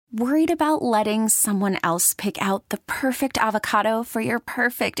Worried about letting someone else pick out the perfect avocado for your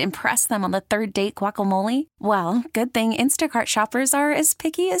perfect impress them on the third date guacamole? Well, good thing Instacart shoppers are as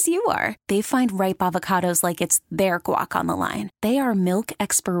picky as you are. They find ripe avocados like it's their guac on the line. They are milk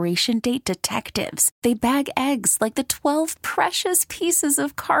expiration date detectives. They bag eggs like the 12 precious pieces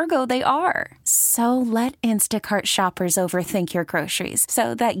of cargo they are. So let Instacart shoppers overthink your groceries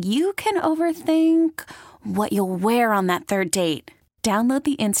so that you can overthink what you'll wear on that third date. Download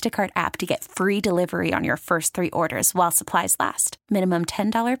the Instacart app to get free delivery on your first 3 orders while supplies last. Minimum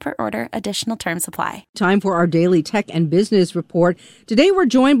 $10 per order. Additional terms apply. Time for our daily tech and business report. Today we're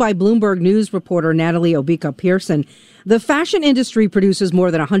joined by Bloomberg News reporter Natalie Obika-Pearson. The fashion industry produces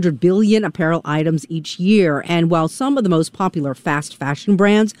more than 100 billion apparel items each year. And while some of the most popular fast fashion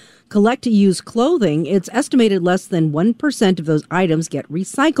brands collect used clothing, it's estimated less than 1% of those items get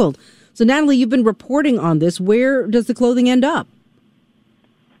recycled. So Natalie, you've been reporting on this. Where does the clothing end up?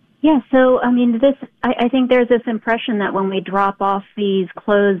 Yeah, so, I think there's this impression that when we drop off these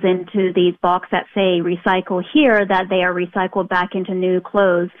clothes into these boxes that say recycle here, that they are recycled back into new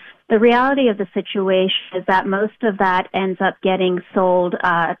clothes. The reality of the situation is that most of that ends up getting sold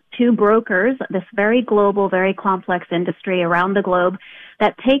to brokers, this very global, very complex industry around the globe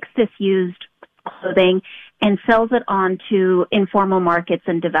that takes this used clothing and sells it on to informal markets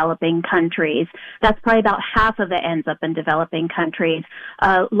in developing countries. That's probably about half of it ends up in developing countries.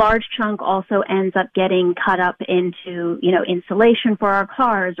 A large chunk also ends up getting cut up into, insulation for our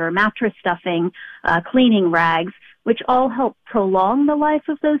cars or mattress stuffing, cleaning rags, which all help prolong the life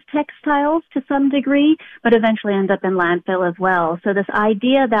of those textiles to some degree, but eventually end up in landfill as well. So this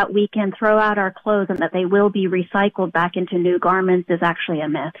idea that we can throw out our clothes and that they will be recycled back into new garments is actually a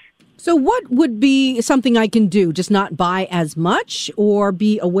myth. So what would be something I can do? Just not buy as much, or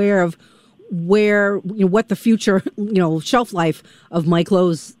be aware of what the future, shelf life of my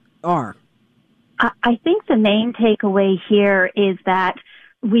clothes are? I think the main takeaway here is that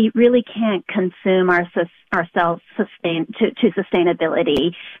we really can't consume ourselves to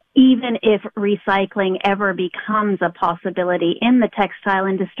sustainability. Even if recycling ever becomes a possibility in the textile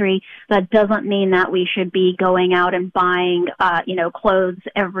industry, that doesn't mean that we should be going out and buying, clothes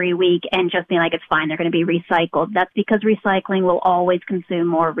every week and just being like, it's fine, they're going to be recycled. That's because recycling will always consume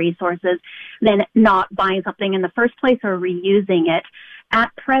more resources than not buying something in the first place or reusing it.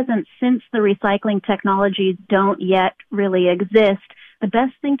 At present, since the recycling technologies don't yet really exist, the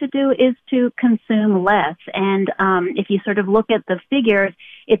best thing to do is to consume less. And if you sort of look at the figures,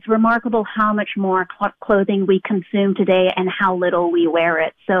 it's remarkable how much more clothing we consume today and how little we wear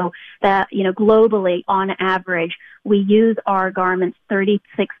it. So that, globally, on average, we use our garments 36%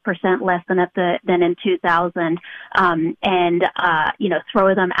 less than in 2000, and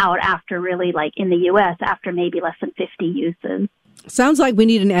throw them out after really, like in the U.S., after maybe less than 50 uses. Sounds like we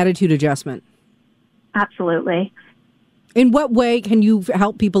need an attitude adjustment. Absolutely. In what way can you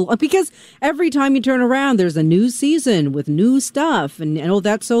help people? Because every time you turn around, there's a new season with new stuff. And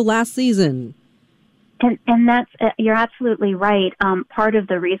that's so last season. And that's, you're absolutely right. Part of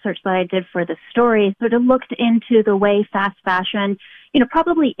the research that I did for the story sort of looked into the way fast fashion,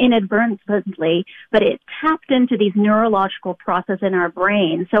 probably inadvertently, but it tapped into these neurological processes in our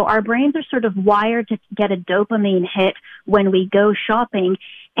brain. So our brains are sort of wired to get a dopamine hit when we go shopping,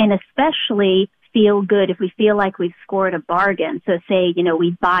 and especially feel good if we feel like we've scored a bargain. So say,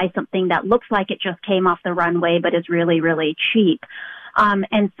 we buy something that looks like it just came off the runway, but is really, really cheap.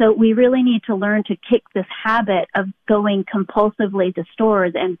 And so we really need to learn to kick this habit of going compulsively to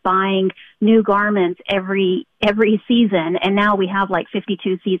stores and buying new garments every season. And now we have like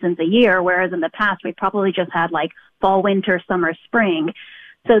 52 seasons a year, whereas in the past we probably just had like fall, winter, summer, spring.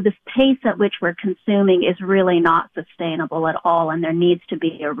 So this pace at which we're consuming is really not sustainable at all, and there needs to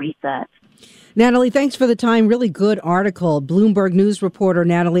be a reset. Natalie, thanks for the time. Really good article. Bloomberg News reporter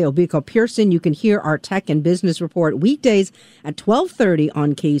Natalie Obika-Pearson. You can hear our tech and business report weekdays at 12:30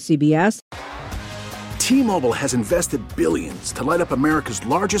 on KCBS. T-Mobile has invested billions to light up America's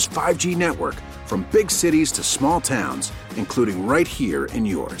largest 5G network, from big cities to small towns, including right here in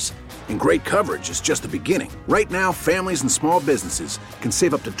yours. And great coverage is just the beginning. Right now, families and small businesses can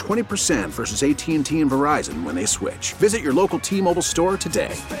save up to 20% versus AT&T and Verizon when they switch. Visit your local T-Mobile store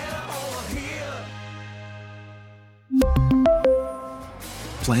today.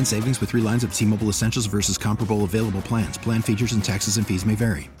 Plan savings with 3 lines of T-Mobile Essentials versus comparable available plans. Plan features and taxes and fees may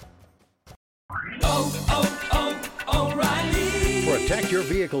vary. O'Reilly. For a tech Protect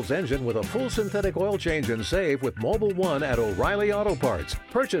your vehicle's engine with a full synthetic oil change and save with Mobil 1 at O'Reilly Auto Parts.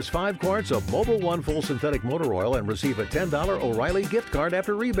 Purchase 5 quarts of Mobil 1 full synthetic motor oil and receive a $10 O'Reilly gift card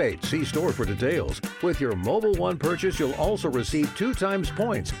after rebate. See store for details. With your Mobil 1 purchase, you'll also receive 2 times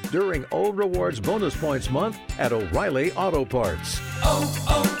points during O Rewards Bonus Points Month at O'Reilly Auto Parts.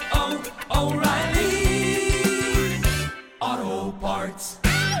 O'Reilly Auto Parts.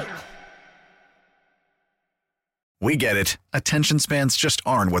 We get it. Attention spans just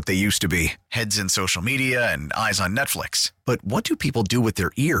aren't what they used to be. Heads in social media and eyes on Netflix. But what do people do with their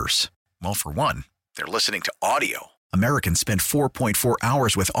ears? Well, for one, they're listening to audio. Americans spend 4.4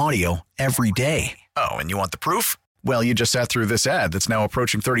 hours with audio every day. Oh, and you want the proof? Well, you just sat through this ad that's now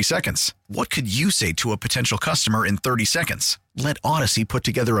approaching 30 seconds. What could you say to a potential customer in 30 seconds? Let Odyssey put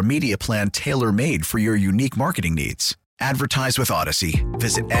together a media plan tailor-made for your unique marketing needs. Advertise with Odyssey.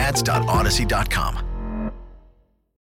 Visit ads.odyssey.com.